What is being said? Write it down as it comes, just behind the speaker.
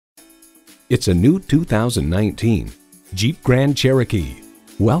It's a new 2019 Jeep Grand Cherokee.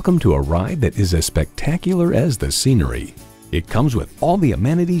 Welcome to a ride that is as spectacular as the scenery. It comes with all the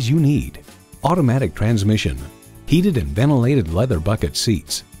amenities you need. Automatic transmission, heated and ventilated leather bucket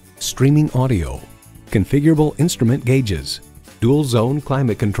seats, streaming audio, configurable instrument gauges, dual zone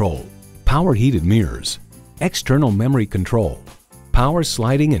climate control, power heated mirrors, external memory control, power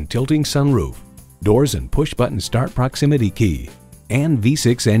sliding and tilting sunroof, doors and push button start proximity key, and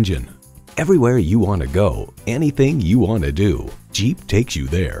V6 engine. Everywhere you want to go, anything you want to do, Jeep takes you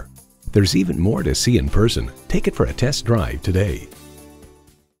there. There's even more to see in person. Take it for a test drive today.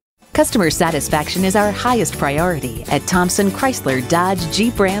 Customer satisfaction is our highest priority at Thomson Chrysler Dodge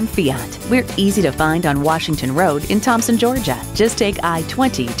Jeep Ram Fiat. We're easy to find on Washington Road in Thomson, Georgia. Just take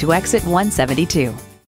I-20 to exit 172.